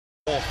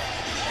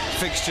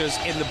fixtures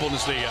in the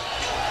Bundesliga.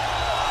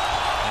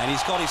 And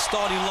he's got his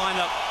starting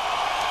lineup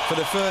for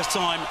the first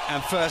time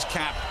and first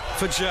cap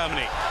for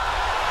Germany.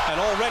 And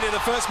already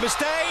the first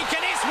mistake,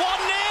 and it's 1-0!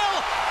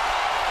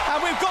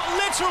 And we've got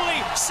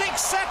literally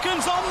 6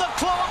 seconds on the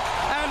clock,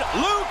 and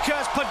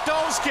Lukas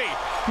Podolski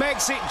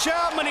makes it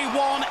Germany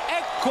 1,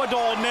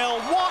 Ecuador 0.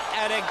 What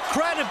an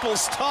incredible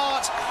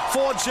start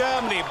for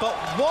Germany, but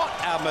what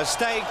a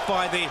mistake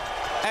by the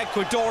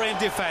Ecuadorian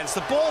defence.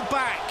 The ball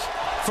back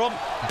from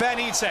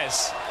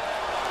Benitez.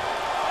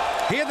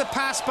 Here the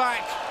pass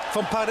back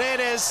from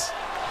Paredes.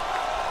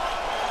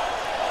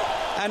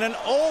 And an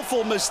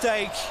awful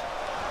mistake.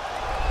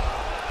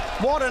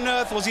 What on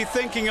earth was he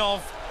thinking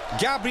of?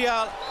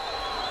 Gabriel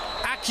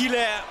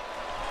Aguilar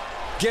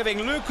giving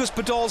Lukas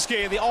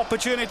Podolski the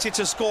opportunity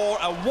to score,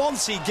 and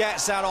once he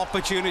gets that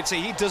opportunity,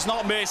 he does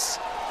not miss.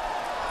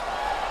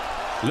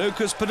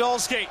 Lukas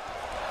Podolski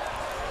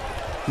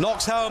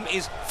knocks home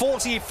his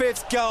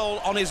 45th goal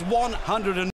on his 100.